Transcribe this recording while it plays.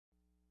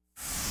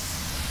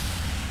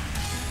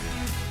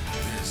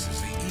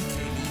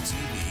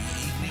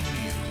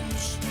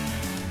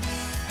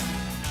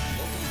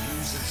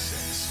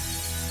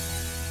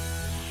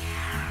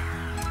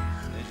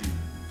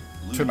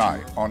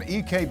Tonight on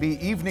EKB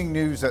Evening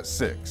News at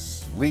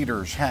 6,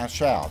 leaders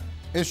hash out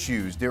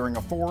issues during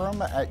a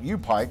forum at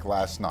U-Pike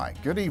last night.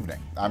 Good evening.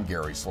 I'm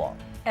Gary Sloan.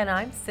 And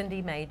I'm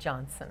Cindy Mae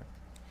Johnson.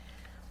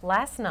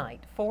 Last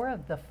night, 4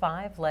 of the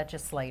 5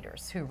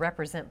 legislators who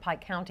represent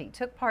Pike County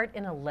took part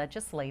in a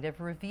legislative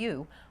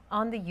review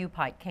on the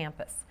U-Pike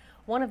campus.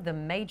 One of the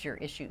major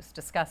issues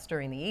discussed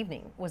during the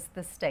evening was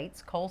the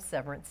state's coal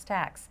severance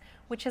tax,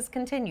 which has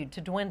continued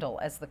to dwindle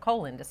as the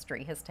coal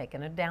industry has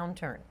taken a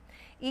downturn.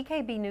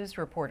 EKB News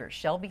reporter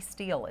Shelby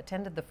Steele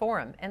attended the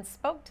forum and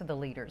spoke to the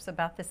leaders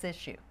about this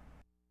issue.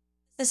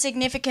 The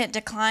significant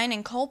decline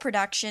in coal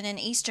production in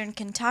eastern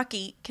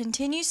Kentucky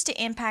continues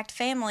to impact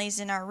families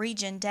in our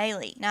region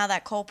daily. Now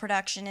that coal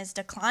production is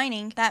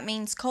declining, that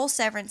means coal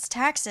severance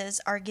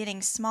taxes are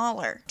getting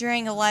smaller.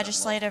 During a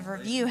legislative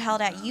review held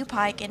at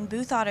U-Pike in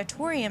Booth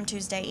Auditorium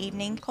Tuesday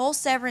evening, coal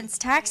severance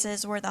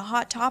taxes were the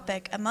hot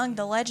topic among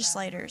the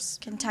legislators.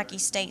 Kentucky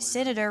State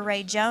Senator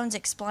Ray Jones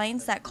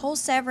explains that coal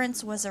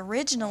severance was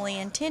originally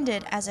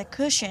intended as a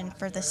cushion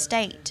for the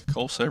state.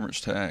 Coal severance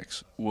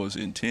tax was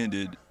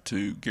intended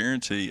to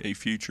guarantee a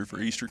future for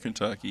eastern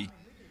Kentucky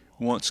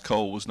once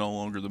coal was no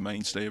longer the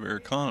mainstay of our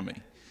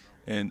economy.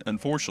 And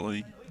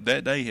unfortunately,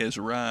 that day has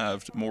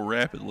arrived more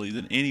rapidly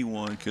than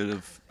anyone could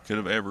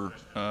have ever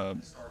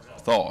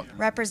thought.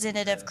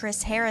 Representative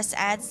Chris Harris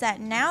adds that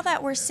now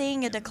that we're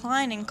seeing a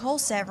decline in coal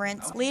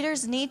severance,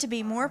 leaders need to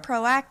be more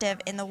proactive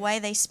in the way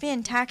they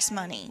spend tax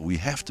money. We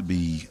have to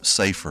be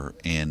safer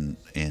and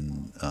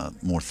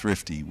more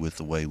thrifty with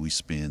the way we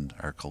spend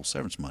our coal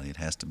severance money. It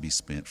has to be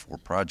spent for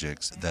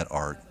projects that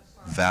are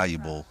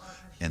valuable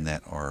and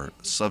that are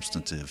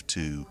substantive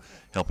to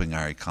helping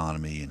our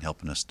economy and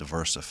helping us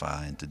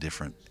diversify into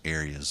different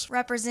areas.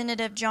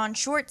 Representative John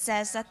Short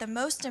says that the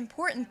most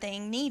important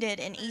thing needed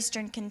in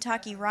eastern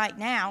Kentucky right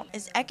now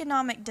is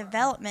economic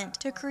development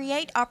to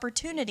create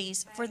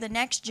opportunities for the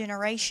next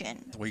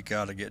generation. We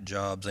got to get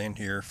jobs in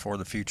here for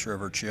the future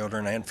of our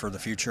children and for the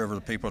future of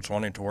the people that's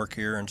wanting to work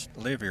here and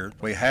live here.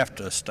 We have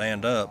to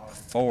stand up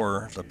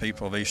for the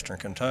people of eastern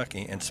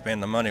Kentucky and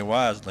spend the money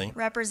wisely.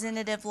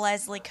 Representative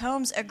Leslie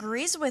Combs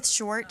agrees with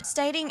Short,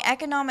 stating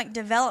economic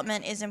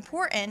development is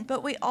important,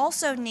 but we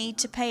also need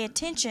to pay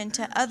attention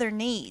to other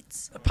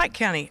needs. Pike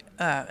County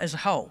as a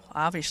whole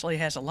obviously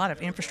has a lot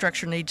of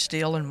infrastructure needs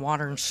still in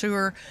water and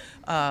sewer,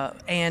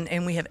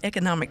 and we have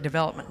economic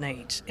development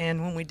needs.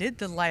 And when we did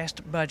the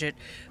last budget,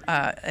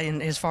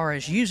 and as far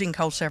as using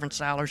coal severance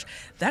dollars,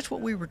 that's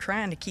what we were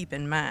trying to keep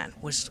in mind,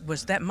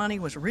 was that money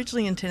was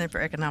originally intended for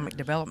economic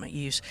development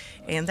use,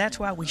 and that's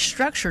why we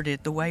structured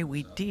it the way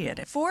we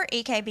did. For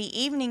EKB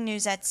Evening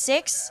News at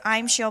 6,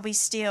 I'm Shelby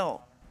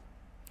Steele.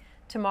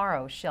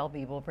 Tomorrow,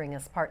 Shelby will bring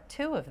us part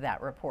 2 of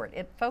that report.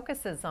 It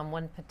focuses on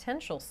one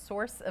potential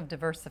source of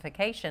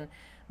diversification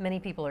many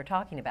people are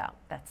talking about.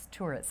 That's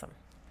tourism.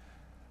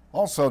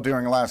 Also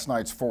during last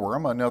night's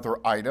forum, another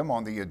item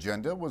on the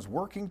agenda was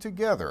working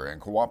together in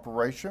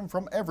cooperation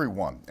from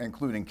everyone,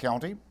 including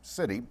county,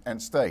 city,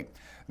 and state.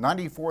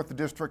 94th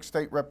District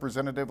State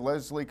Representative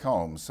Leslie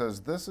Combs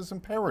says this is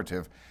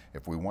imperative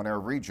if we want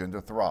our region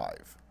to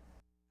thrive.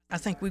 I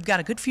think we've got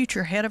a good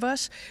future ahead of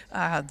us.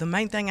 The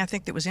main thing I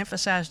think that was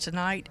emphasized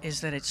tonight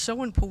is that it's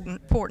so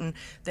important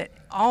that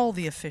all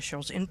the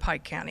officials in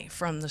Pike County,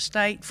 from the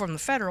state, from the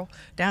federal,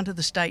 down to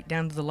the state,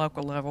 down to the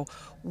local level,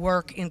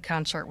 work in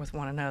concert with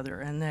one another.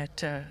 And I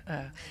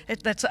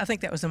think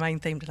that was the main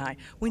theme tonight.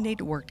 We need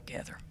to work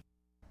together.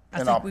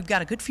 I think we've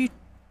got a good future.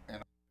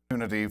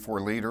 Opportunity for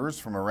leaders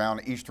from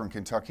around eastern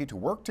Kentucky to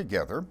work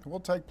together will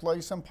take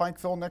place in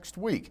Pikeville next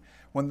week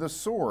when the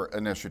SOAR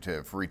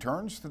initiative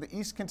returns to the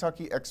East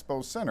Kentucky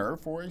Expo Center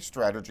for a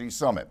strategy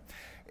summit.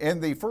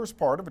 In the first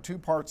part of a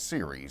 2-part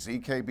series,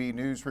 EKB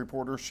News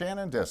reporter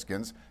Shannon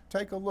Deskins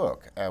take a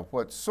look at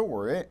what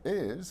SOAR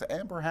is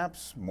and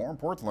perhaps more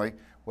importantly,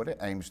 what it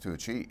aims to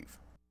achieve.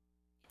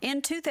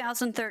 In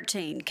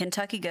 2013,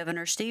 Kentucky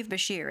Governor Steve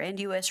Beshear and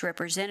U.S.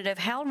 Representative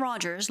Hal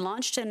Rogers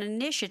launched an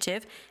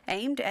initiative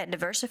aimed at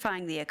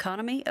diversifying the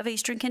economy of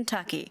eastern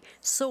Kentucky.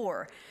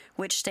 SOAR,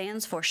 which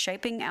stands for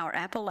Shaping Our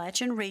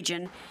Appalachian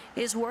Region,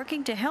 is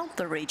working to help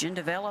the region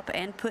develop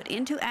and put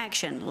into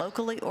action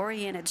locally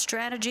oriented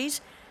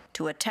strategies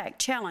to attack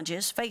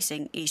challenges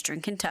facing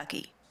eastern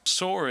Kentucky.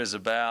 SOAR is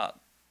about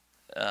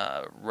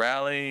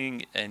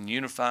rallying and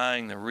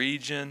unifying the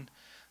region,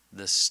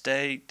 the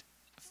state,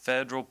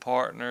 federal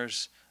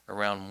partners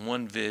around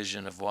one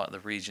vision of what the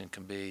region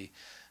can be,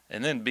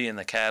 and then being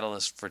the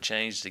catalyst for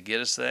change to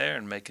get us there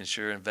and making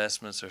sure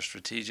investments are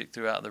strategic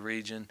throughout the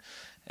region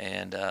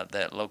and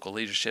that local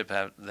leadership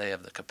have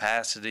the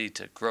capacity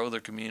to grow their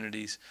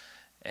communities.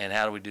 And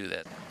how do we do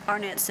that?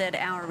 Arnett said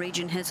our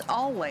region has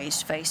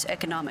always faced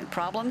economic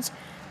problems,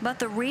 but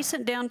the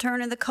recent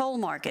downturn in the coal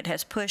market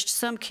has pushed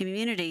some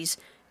communities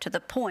to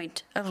the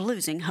point of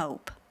losing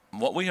hope.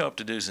 What we hope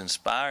to do is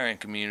inspire in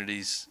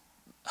communities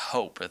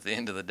hope at the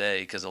end of the day,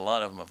 because a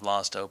lot of them have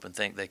lost hope and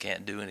think they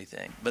can't do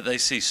anything. But they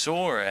see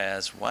SOAR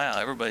as, wow,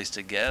 everybody's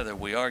together.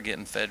 We are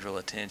getting federal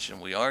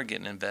attention. We are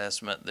getting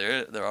investment.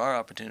 There are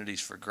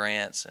opportunities for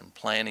grants and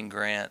planning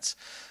grants.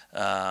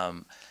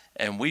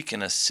 And we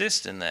can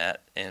assist in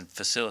that and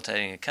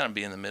facilitating and kind of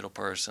being the middle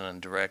person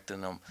and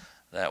directing them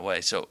that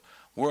way. So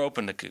we're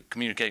open to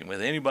communicating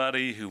with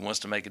anybody who wants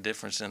to make a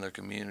difference in their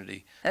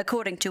community.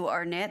 According to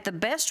Arnett, the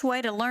best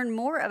way to learn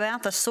more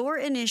about the SOAR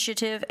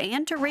initiative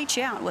and to reach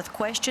out with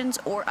questions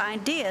or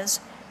ideas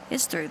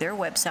is through their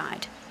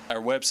website.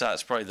 Our website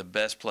is probably the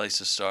best place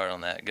to start on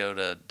that. Go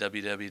to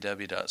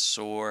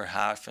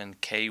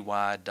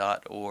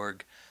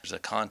www.soar-ky.org. There's a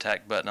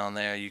contact button on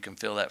there. You can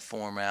fill that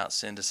form out,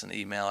 send us an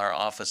email. Our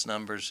office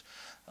number's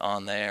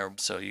on there,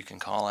 so you can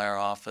call our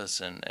office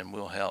and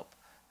we'll help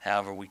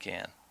however we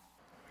can.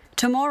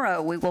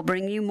 Tomorrow, we will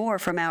bring you more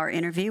from our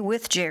interview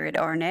with Jared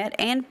Arnett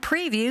and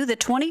preview the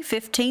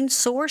 2015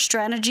 SOAR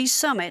Strategy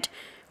Summit,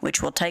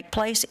 which will take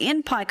place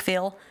in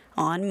Pikeville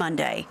on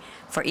Monday.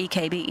 For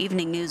EKB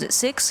Evening News at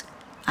 6,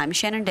 I'm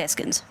Shannon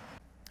Deskins.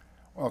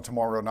 Well,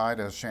 tomorrow night,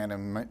 as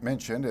Shannon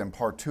mentioned in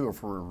part 2 of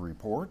her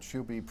report,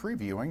 she'll be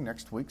previewing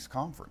next week's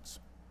conference.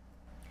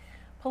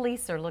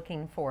 Police are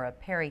looking for a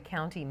Perry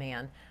County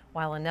man,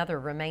 while another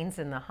remains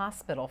in the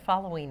hospital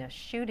following a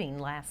shooting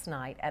last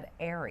night at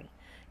Erie.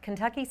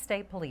 Kentucky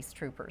State Police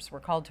troopers were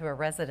called to a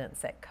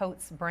residence at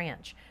Coates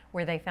Branch,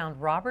 where they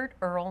found Robert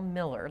Earl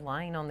Miller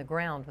lying on the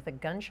ground with a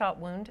gunshot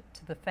wound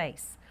to the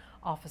face.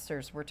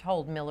 Officers were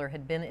told Miller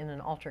had been in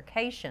an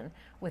altercation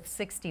with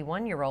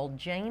 61-year-old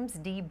James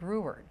D.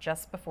 Brewer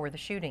just before the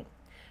shooting.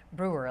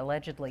 Brewer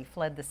allegedly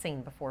fled the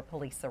scene before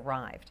police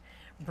arrived.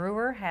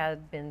 Brewer has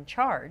been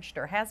charged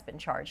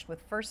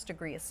with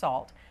first-degree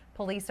assault.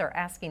 Police are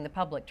asking the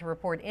public to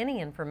report any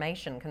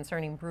information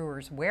concerning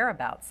Brewer's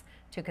whereabouts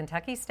to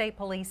Kentucky State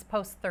Police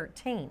Post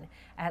 13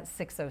 at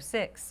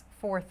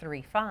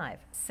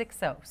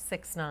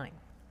 606-435-6069.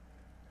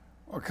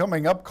 Well,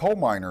 coming up, coal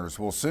miners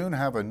will soon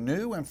have a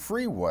new and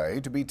free way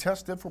to be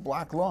tested for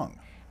black lung.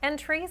 And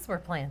trees were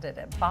planted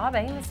at Bob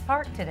Amos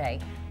Park today.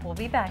 We'll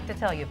be back to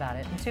tell you about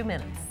it in 2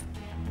 minutes.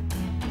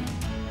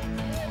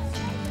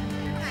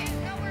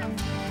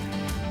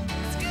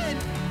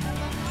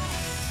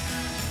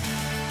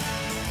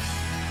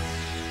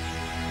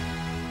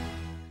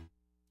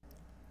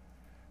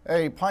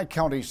 A Pike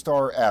County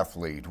star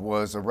athlete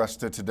was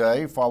arrested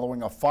today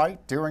following a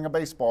fight during a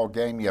baseball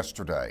game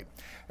yesterday.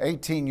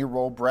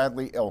 18-year-old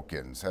Bradley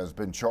Elkins has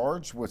been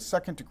charged with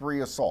second-degree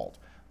assault.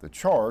 The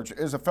charge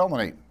is a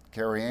felony,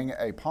 carrying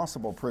a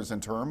possible prison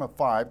term of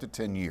 5 to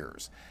 10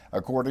 years.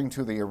 According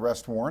to the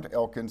arrest warrant,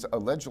 Elkins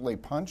allegedly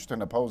punched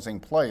an opposing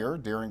player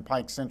during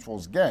Pike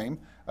Central's game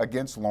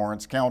against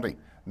Lawrence County,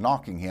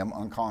 knocking him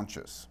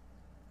unconscious.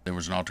 There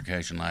was an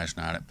altercation last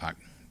night at Pike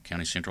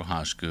County Central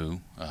High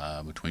School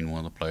between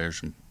one of the players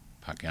from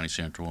Pike County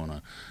Central and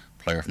a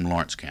player from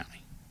Lawrence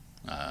County.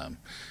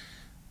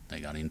 They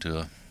got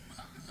into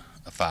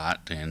a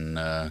fight, and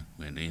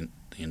we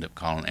ended up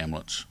calling an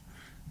ambulance,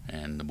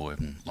 and the boy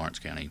from Lawrence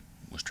County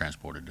was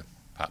transported to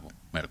Pikeville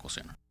Medical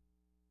Center.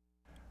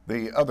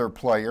 The other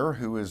player,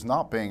 who is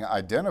not being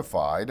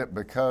identified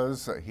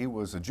because he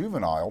was a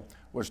juvenile,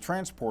 was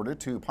transported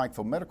to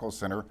Pikeville Medical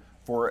Center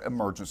for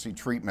emergency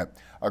treatment.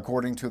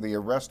 According to the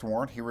arrest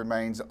warrant, he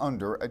remains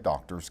under a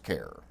doctor's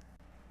care.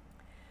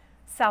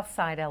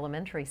 Southside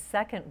Elementary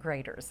second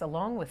graders,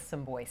 along with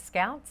some Boy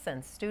Scouts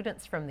and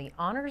students from the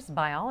Honors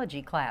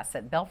Biology class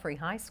at Belfry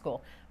High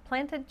School,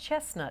 planted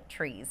chestnut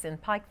trees in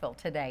Pikeville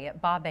today at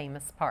Bob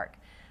Amos Park.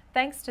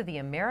 Thanks to the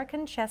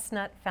American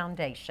Chestnut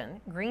Foundation,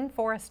 Green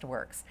Forest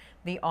Works,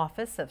 the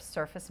Office of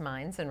Surface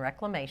Mines and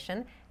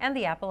Reclamation, and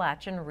the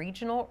Appalachian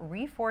Regional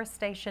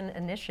Reforestation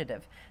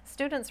Initiative,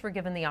 students were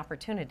given the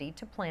opportunity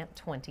to plant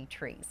 20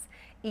 trees.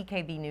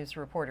 EKB News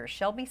reporter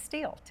Shelby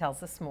Steele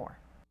tells us more.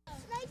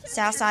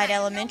 Southside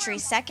Elementary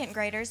second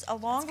graders,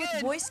 along with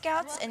Boy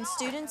Scouts and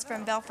students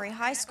from Belfry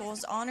High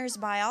School's Honors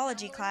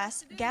Biology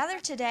class,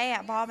 gathered today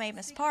at Bob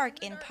Amos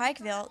Park in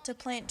Pikeville to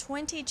plant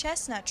 20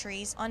 chestnut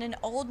trees on an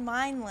old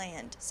mine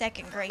land.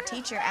 Second grade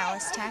teacher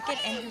Alice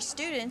Tackett and her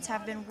students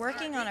have been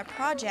working on a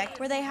project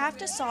where they have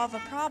to solve a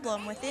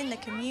problem within the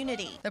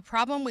community. The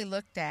problem we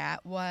looked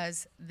at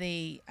was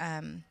the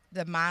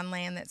mine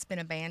land that's been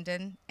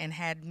abandoned and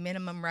had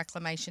minimum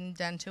reclamation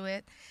done to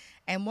it.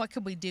 And what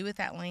could we do with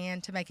that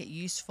land to make it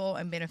useful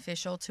and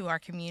beneficial to our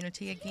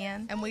community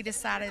again? And we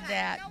decided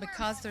that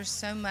because there's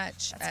so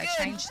much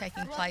change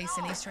taking place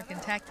in Eastern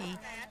Kentucky,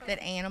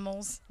 that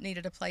animals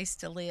needed a place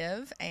to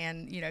live,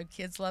 and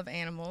kids love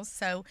animals,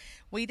 so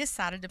we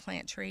decided to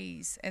plant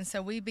trees. And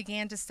so we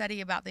began to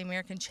study about the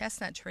American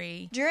chestnut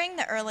tree. During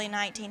the early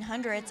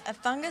 1900s, a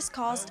fungus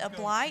caused a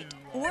blight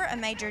or a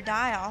major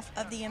die-off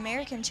of the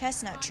American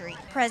chestnut tree.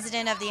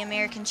 President of the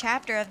American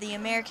chapter of the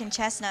American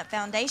Chestnut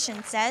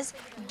Foundation says,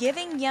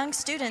 giving young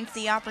students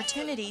the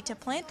opportunity to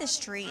plant this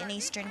tree in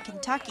Eastern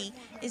Kentucky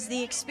is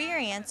the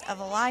experience of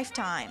a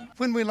lifetime.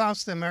 When we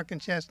lost the American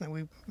chestnut,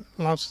 we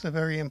lost a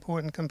very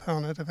important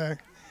component of our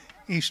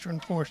eastern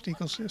forest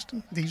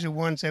ecosystem. These are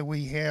ones that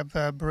we have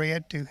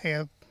bred to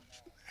have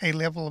a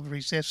level of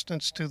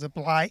resistance to the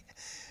blight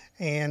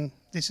and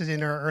this is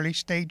in our early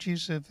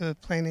stages of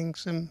planting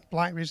some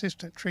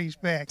blight-resistant trees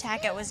back.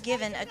 Tackett was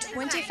given a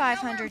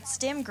 2,500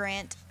 STEM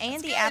grant,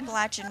 and the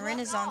Appalachian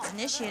Renaissance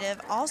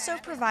Initiative also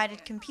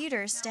provided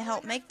computers to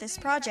help make this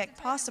project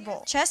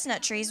possible.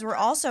 Chestnut trees were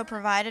also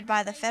provided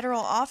by the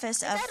Federal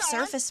Office of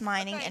Surface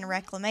Mining and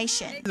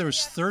Reclamation. There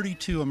was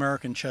 32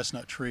 American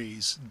chestnut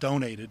trees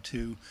donated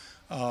to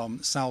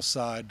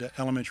Southside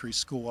Elementary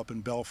School up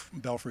in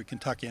Belfry,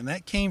 Kentucky, and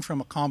that came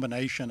from a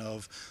combination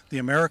of the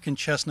American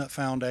Chestnut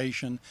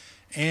Foundation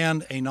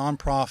and a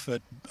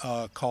nonprofit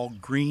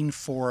called Green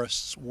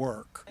Forests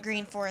Work.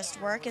 Green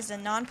Forest Work is a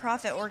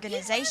nonprofit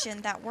organization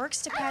that works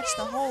to patch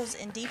the holes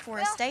in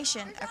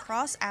deforestation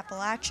across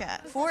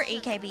Appalachia. For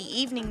EKB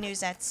Evening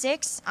News at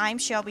 6, I'm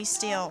Shelby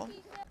Steele.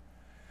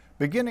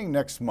 Beginning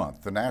next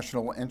month, the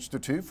National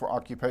Institute for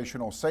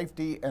Occupational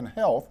Safety and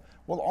Health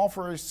will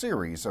offer a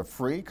series of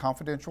free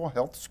confidential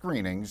health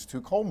screenings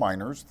to coal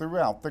miners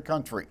throughout the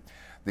country.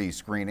 These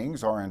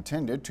screenings are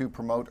intended to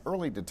promote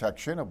early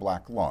detection of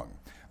black lung.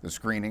 The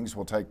screenings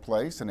will take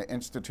place in the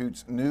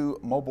Institute's new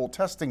mobile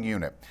testing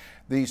unit.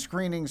 The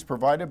screenings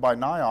provided by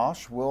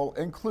NIOSH will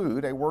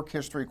include a work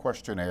history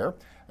questionnaire,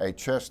 a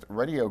chest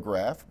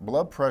radiograph,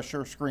 blood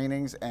pressure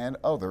screenings, and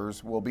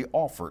others will be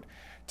offered.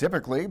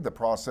 Typically, the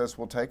process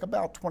will take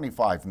about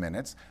 25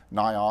 minutes.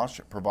 NIOSH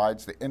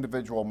provides the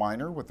individual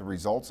miner with the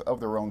results of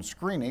their own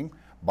screening.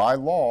 By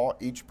law,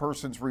 each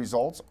person's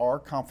results are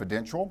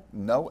confidential.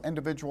 No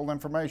individual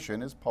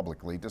information is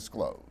publicly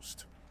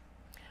disclosed.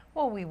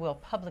 Well, we will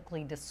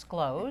publicly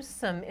disclose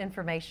some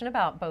information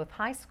about both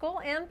high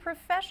school and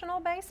professional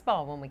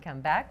baseball when we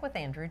come back with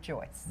Andrew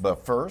Joyce.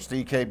 But first,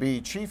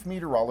 EKB Chief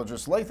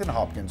Meteorologist Lathan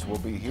Hopkins will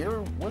be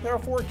here with our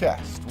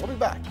forecast. We'll be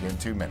back in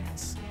 2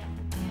 minutes.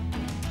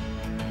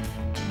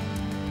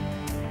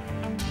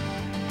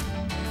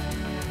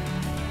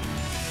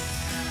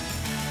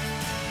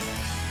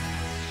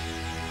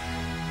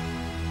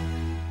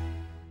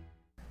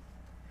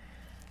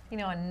 You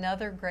know,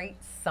 another great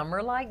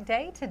summer-like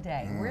day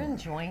today. We're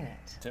enjoying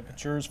it.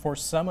 Temperatures for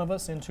some of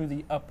us into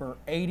the upper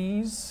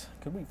 80s.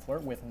 Could we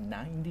flirt with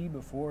 90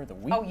 before the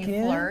weekend? Oh,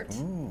 you flirt?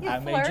 I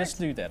may just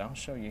do that. I'll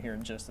show you here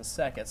in just a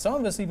second. Some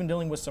of us even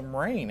dealing with some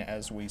rain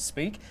as we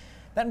speak.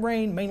 That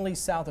rain mainly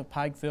south of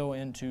Pikeville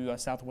into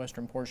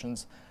southwestern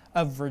portions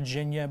of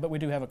Virginia, but we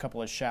do have a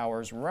couple of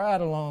showers right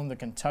along the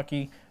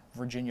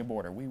Kentucky-Virginia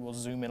border. We will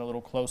zoom in a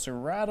little closer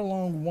right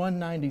along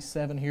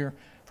 197 here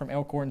from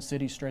Elkhorn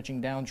City,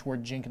 stretching down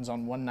toward Jenkins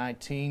on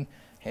 119.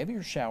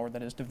 Heavier shower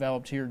that has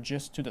developed here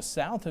just to the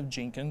south of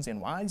Jenkins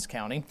in Wise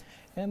County.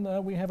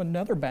 And we have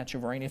another batch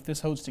of rain, if this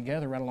holds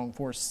together, right along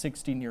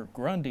 460 near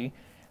Grundy.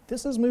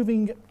 This is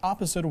moving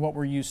opposite of what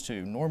we're used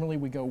to. Normally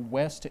we go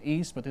west to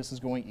east, but this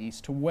is going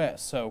east to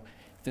west. So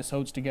if this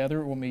holds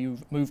together, it will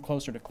move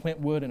closer to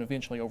Clintwood and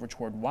eventually over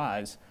toward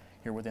Wise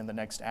here within the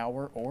next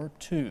hour or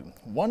two.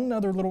 One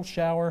other little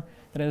shower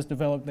that has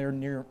developed there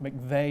near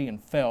McVeigh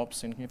and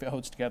Phelps, and if it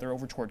holds together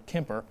over toward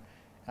Kemper,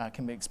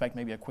 can we expect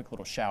maybe a quick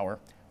little shower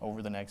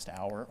over the next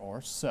hour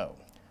or so.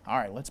 All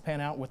right, let's pan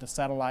out with the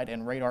satellite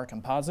and radar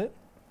composite.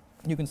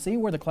 You can see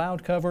where the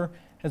cloud cover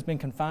has been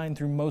confined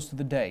through most of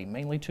the day,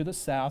 mainly to the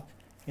south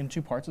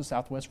into parts of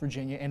southwest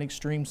Virginia and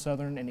extreme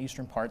southern and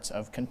eastern parts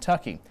of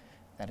Kentucky.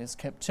 That has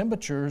kept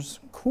temperatures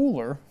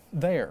cooler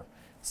there.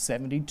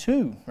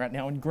 72 right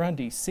now in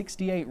Grundy,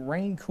 68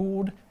 rain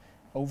cooled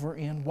over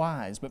in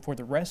Wise. But for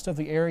the rest of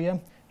the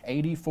area,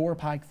 84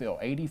 Pikeville,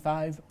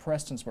 85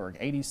 Prestonsburg,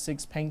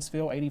 86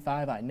 Paintsville,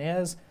 85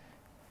 Inez.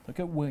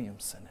 Look at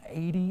Williamson,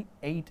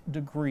 88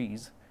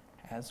 degrees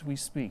as we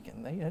speak.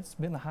 And it's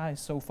been the high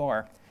so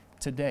far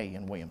today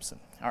in Williamson.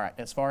 All right,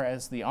 as far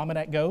as the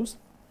almanac goes,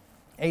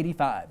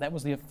 85. That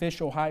was the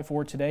official high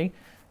for today.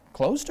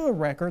 Close to a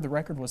record. The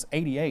record was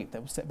 88.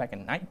 That was set back in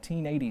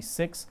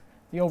 1986.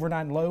 The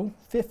overnight low,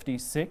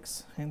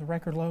 56, and the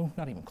record low,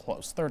 not even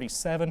close,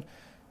 37.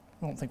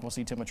 I don't think we'll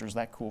see temperatures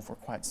that cool for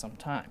quite some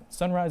time.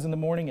 Sunrise in the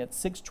morning at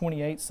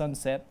 6:28,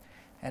 sunset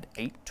at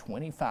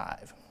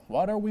 8:25.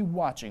 What are we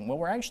watching? Well,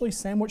 we're actually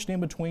sandwiched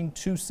in between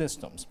two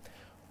systems.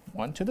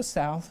 One to the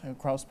south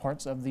across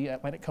parts of the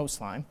Atlantic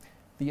coastline.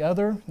 The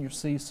other, you'll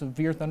see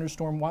severe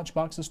thunderstorm watch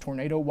boxes,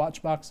 tornado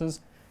watch boxes.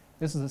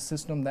 This is a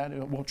system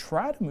that will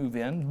try to move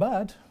in,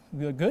 but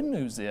the good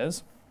news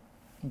is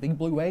Big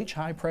Blue H,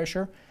 high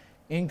pressure,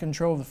 in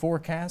control of the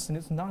forecast, and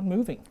it's not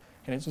moving.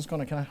 And it's just going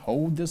to kind of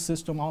hold this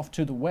system off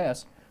to the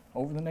west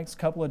over the next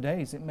couple of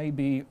days. It may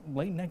be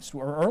late next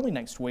or early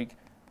next week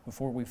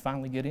before we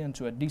finally get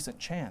into a decent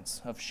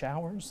chance of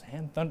showers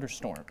and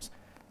thunderstorms.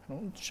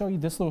 I'll show you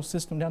this little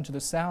system down to the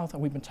south.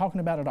 We've been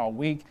talking about it all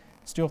week.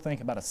 Still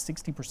think about a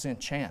 60%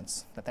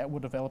 chance that that will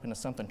develop into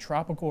something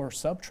tropical or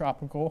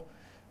subtropical.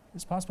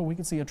 It's possible we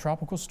could see a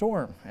tropical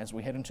storm as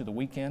we head into the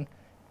weekend,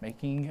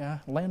 making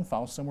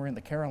landfall somewhere in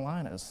the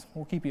Carolinas.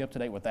 We'll keep you up to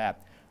date with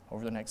that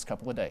over the next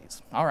couple of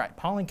days. All right,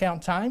 pollen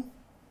count time,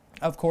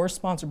 of course,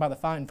 sponsored by the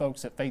fine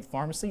folks at Faith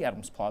Pharmacy,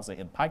 Adams Plaza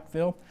in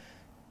Pikeville.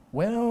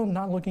 Well,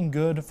 not looking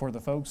good for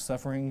the folks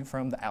suffering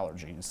from the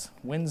allergies.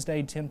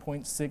 Wednesday,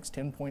 10.6,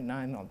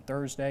 10.9 on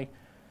Thursday,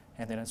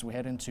 And then as we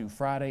head into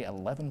Friday,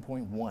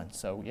 11.1.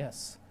 So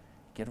yes,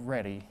 get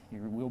ready. You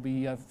will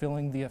be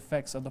feeling the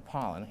effects of the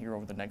pollen here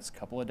over the next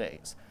couple of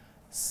days.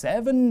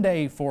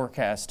 7-day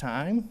forecast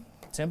time.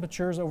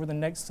 Temperatures over the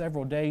next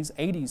several days,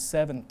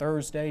 87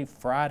 Thursday,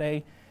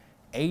 Friday,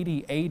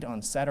 88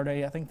 on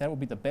Saturday. I think that will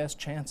be the best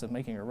chance of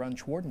making a run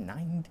toward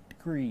 90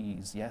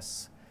 degrees.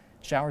 Yes.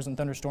 Showers and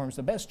thunderstorms,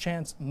 the best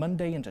chance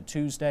Monday into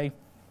Tuesday.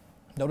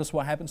 Notice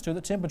what happens to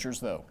the temperatures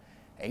though.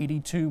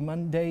 82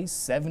 Monday,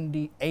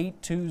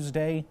 78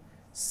 Tuesday,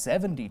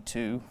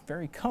 72,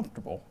 very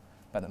comfortable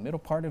by the middle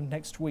part of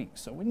next week.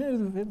 So we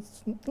knew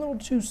it's a little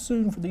too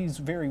soon for these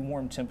very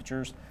warm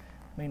temperatures.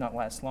 May not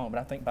last long, but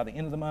I think by the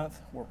end of the month,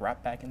 we're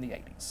right back in the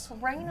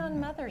 80s. Rain on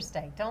Mother's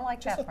Day. Don't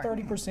like Just that part.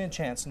 Just a 30%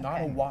 chance,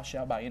 not a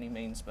washout by any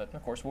means, but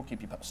of course we'll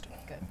keep you posted.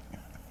 Good.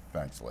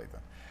 Thanks, Lathan.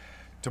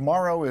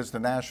 Tomorrow is the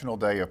National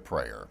Day of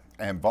Prayer,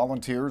 and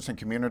volunteers and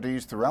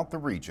communities throughout the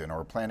region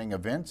are planning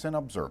events in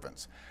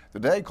observance. The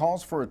day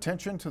calls for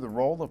attention to the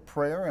role of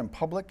prayer in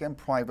public and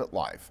private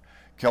life.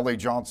 Kelly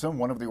Johnson,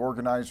 one of the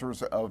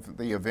organizers of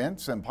the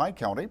events in Pike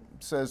County,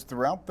 says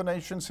throughout the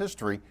nation's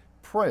history,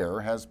 prayer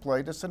has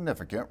played a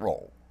significant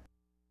role.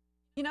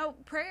 You know,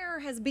 prayer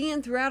has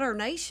been throughout our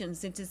nation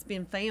since it's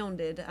been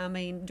founded. I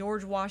mean,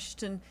 George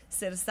Washington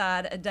set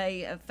aside a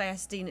day of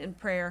fasting and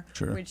prayer,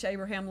 which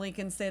Abraham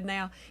Lincoln said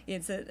now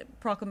it's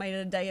proclaimed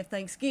a day of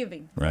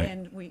Thanksgiving. Right.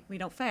 And we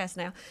don't fast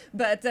now,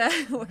 but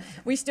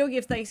we still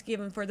give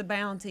Thanksgiving for the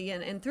bounty.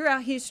 And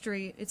throughout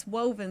history, it's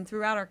woven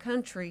throughout our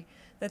country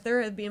that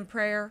there has been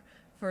prayer.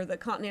 For the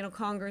Continental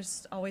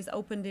Congress, always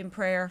opened in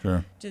prayer.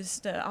 Sure.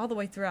 Just all the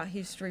way throughout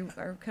history,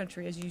 our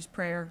country has used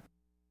prayer.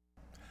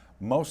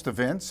 Most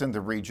events in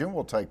the region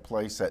will take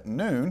place at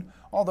noon,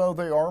 although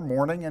there are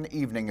morning and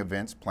evening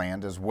events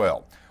planned as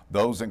well.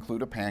 Those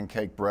include a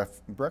pancake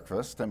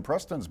breakfast in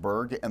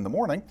Prestonsburg in the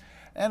morning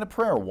and a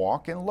prayer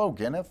walk in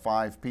Logan at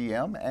 5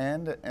 p.m.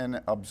 and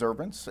an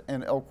observance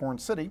in Elkhorn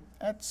City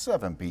at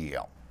 7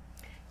 p.m.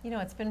 You know,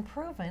 it's been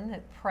proven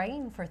that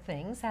praying for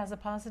things has a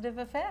positive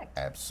effect.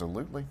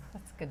 Absolutely.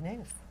 That's good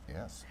news.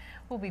 Yes.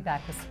 We'll be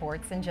back with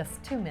sports in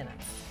just 2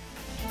 minutes.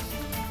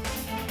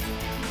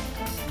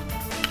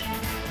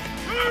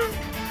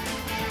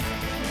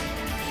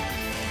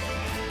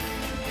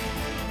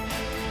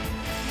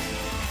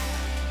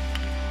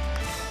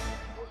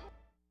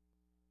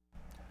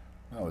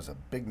 It was a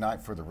big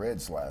night for the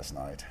Reds last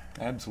night.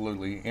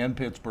 Absolutely. In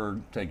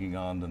Pittsburgh, taking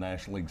on the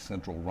National League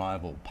Central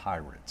rival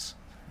Pirates.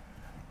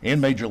 In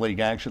Major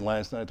League action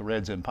last night, the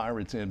Reds and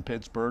Pirates in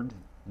Pittsburgh.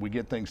 We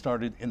get things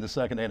started in the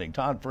second inning.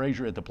 Todd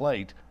Frazier at the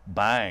plate.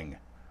 Bang.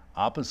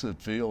 Opposite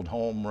field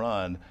home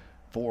run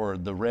for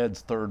the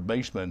Reds' third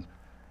baseman.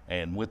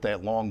 And with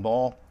that long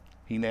ball,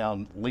 he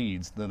now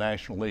leads the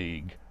National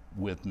League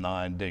with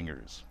 9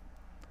 dingers.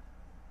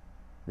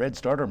 Red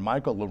starter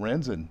Michael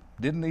Lorenzen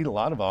didn't need a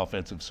lot of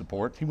offensive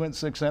support. He went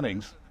 6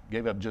 innings,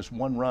 gave up just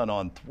 1 run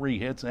on 3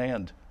 hits,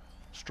 and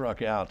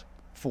struck out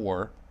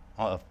 4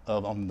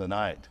 on the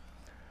night.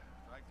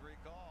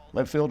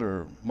 Left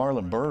fielder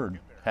Marlon Byrd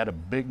had a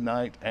big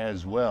night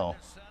as well.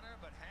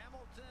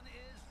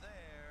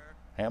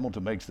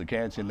 Hamilton makes the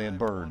catch, and then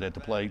Byrd at the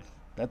plate.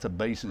 That's a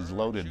bases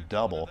loaded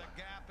double,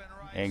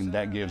 and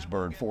that gives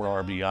Byrd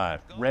 4 RBI.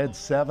 Reds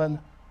 7,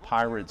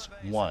 Pirates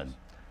 1.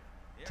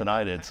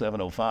 Tonight at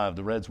 7:05,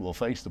 the Reds will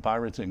face the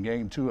Pirates in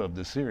Game 2 of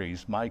the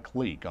series. Mike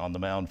Leake on the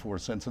mound for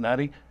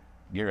Cincinnati.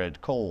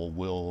 Garrett Cole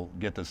will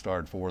get the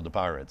start for the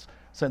Pirates.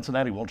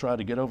 Cincinnati will try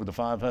to get over the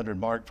 500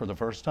 mark for the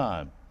first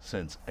time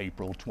since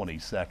April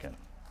 22nd.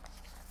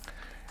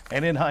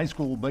 And in high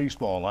school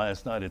baseball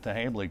last night at the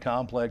Hambley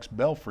Complex,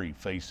 Belfry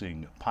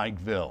facing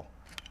Pikeville.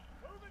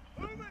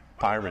 The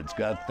Pirates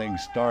got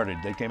things started.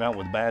 They came out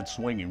with bad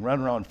swinging.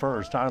 Runner on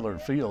first, Tyler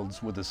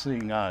Fields with a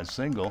seeing eye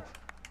single.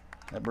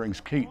 That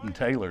brings Keaton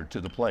Taylor to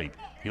the plate.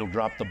 He'll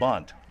drop the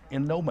bunt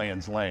in no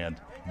man's land.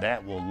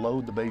 That will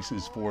load the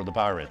bases for the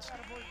Pirates.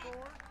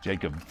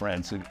 Jacob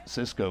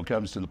Francisco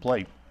comes to the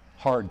plate.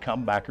 Hard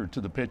comebacker to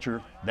the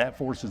pitcher. That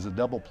forces a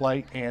double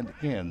play and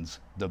ends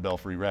the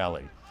Belfry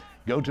rally.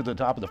 Go to the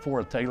top of the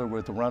 4th. Taylor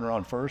with the runner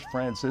on first.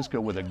 Francisco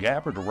with a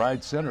gapper to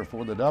right center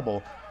for the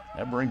double.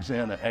 That brings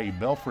in a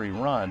Belfry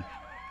run.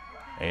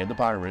 And the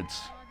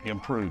Pirates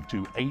improve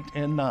to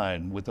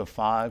 8-9 with a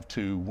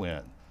 5-2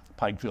 win.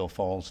 Pikeville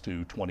falls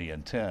to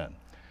 20-10.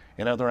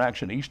 In other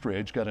action,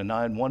 Eastridge got a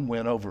 9-1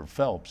 win over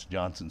Phelps.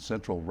 Johnson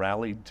Central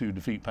rallied to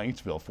defeat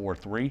Paintsville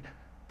 4-3.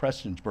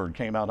 Prestonsburg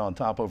came out on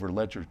top over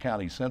Letcher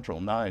County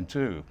Central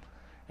 9-2.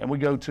 And we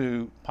go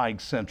to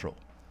Pike Central.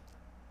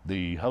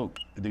 The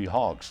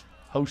Hawks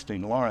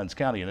hosting Lawrence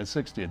County in a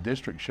 60th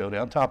district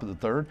showdown. Top of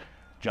the 3rd,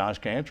 Josh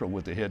Cantrell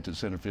with the hit to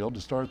center field to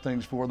start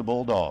things for the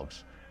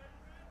Bulldogs.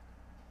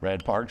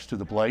 Brad Parks to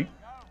the plate.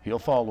 He'll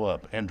follow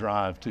up and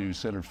drive to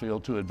center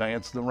field to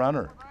advance the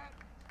runner.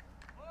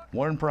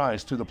 Warren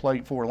Price to the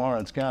plate for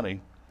Lawrence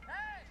County.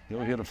 He'll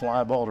hit a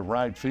fly ball to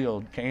right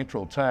field.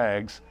 Cantrell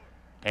tags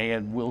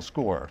and will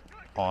score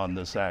on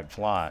the sac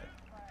fly.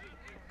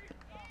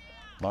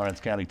 Lawrence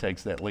County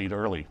takes that lead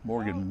early.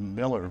 Morgan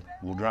Miller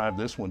will drive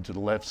this one to the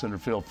left center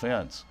field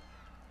fence.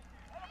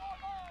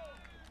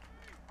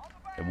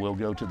 and we'll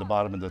go to the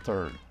bottom of the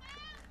third.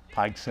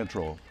 Pike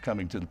Central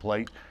coming to the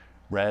plate.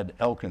 Brad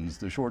Elkins,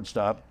 the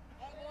shortstop,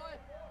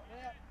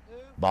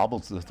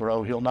 bobbles the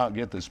throw. He'll not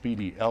get the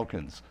speedy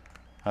Elkins.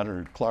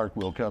 Hunter Clark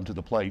will come to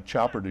the plate.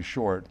 Chopper to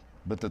short,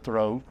 but the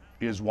throw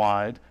is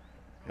wide.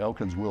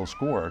 Elkins will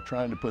score,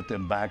 trying to put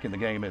them back in the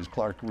game as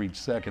Clark reached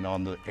second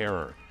on the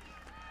error.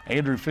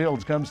 Andrew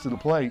Fields comes to the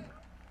plate,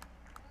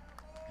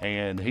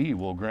 and he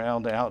will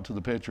ground out to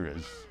the pitcher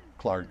as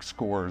Clark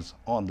scores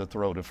on the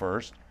throw to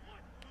first.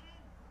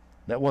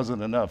 That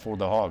wasn't enough for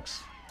the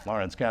Hawks.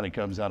 Lawrence County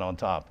comes out on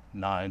top,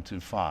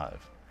 9-5.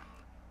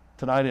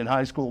 Tonight in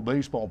high school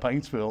baseball,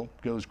 Paintsville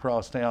goes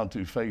cross town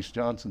to face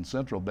Johnson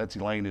Central. Betsy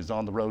Lane is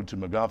on the road to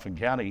Magoffin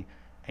County,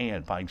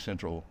 and Pike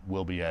Central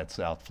will be at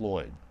South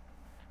Floyd.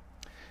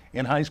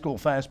 In high school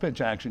fast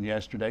pitch action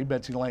yesterday,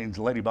 Betsy Lane's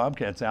Lady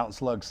Bobcats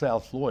outslugged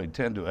South Floyd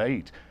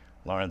 10-8.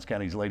 Lawrence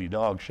County's Lady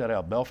Dogs shut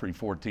out Belfry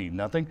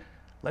 14-0.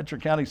 Letcher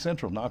County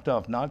Central knocked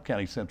off Knott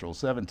County Central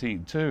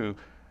 17-2.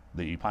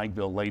 The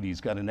Pikeville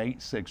ladies got an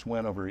 8-6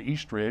 win over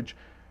Eastridge.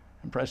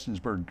 And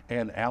Prestonsburg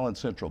and Allen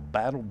Central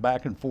battled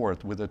back and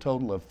forth with a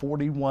total of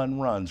 41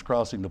 runs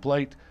crossing the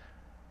plate.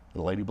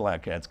 The Lady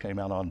Blackcats came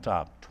out on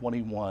top,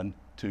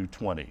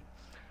 21-20.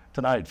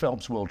 Tonight,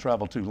 Phelps will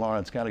travel to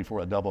Lawrence County for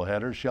a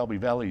doubleheader. Shelby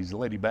Valley's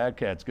Lady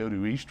Badcats go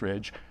to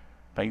Eastridge.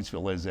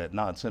 Paintsville is at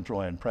Knott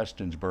Central, and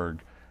Prestonsburg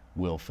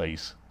will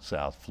face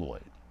South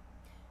Floyd.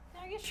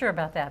 Are you sure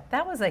about that?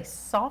 That was a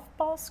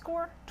softball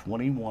score?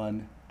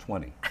 21-20.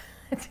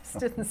 It just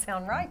didn't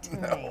sound right to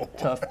me.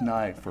 Tough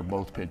night for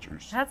both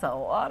pitchers. That's a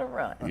lot of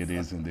runs. It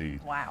is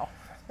indeed. Wow.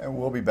 And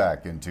we'll be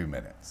back in 2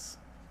 minutes.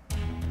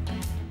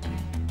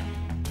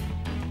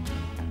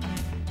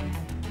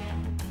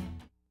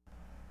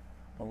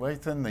 Well,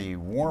 Lathan, the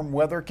warm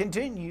weather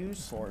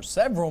continues. For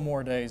several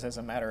more days, as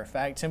a matter of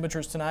fact.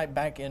 Temperatures tonight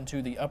back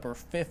into the upper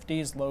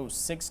 50s, low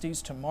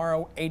 60s.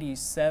 Tomorrow,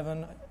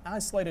 87.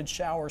 Isolated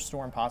shower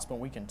storm possible.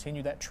 We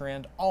continue that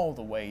trend all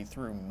the way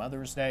through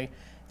Mother's Day.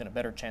 Then a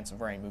better chance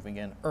of rain moving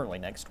in early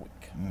next week.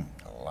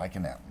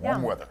 Liking that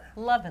warm weather.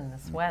 Loving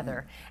this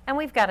weather. And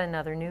we've got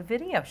another new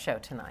video show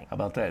tonight. How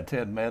about that?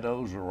 Ted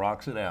Meadows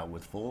rocks it out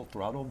with full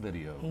throttle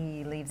video.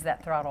 He leaves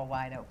that throttle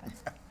wide open.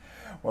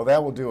 Well,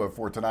 that will do it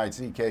for tonight's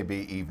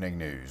EKB Evening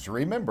News.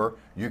 Remember,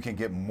 you can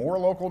get more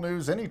local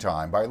news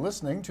anytime by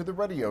listening to the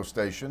radio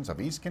stations of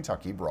East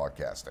Kentucky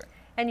Broadcasting.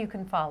 And you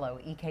can follow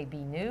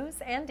EKB News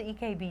and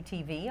EKB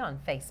TV on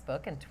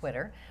Facebook and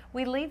Twitter.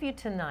 We leave you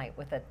tonight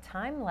with a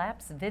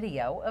time-lapse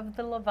video of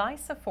the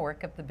Levisa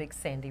Fork of the Big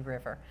Sandy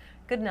River.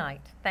 Good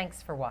night.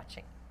 Thanks for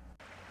watching.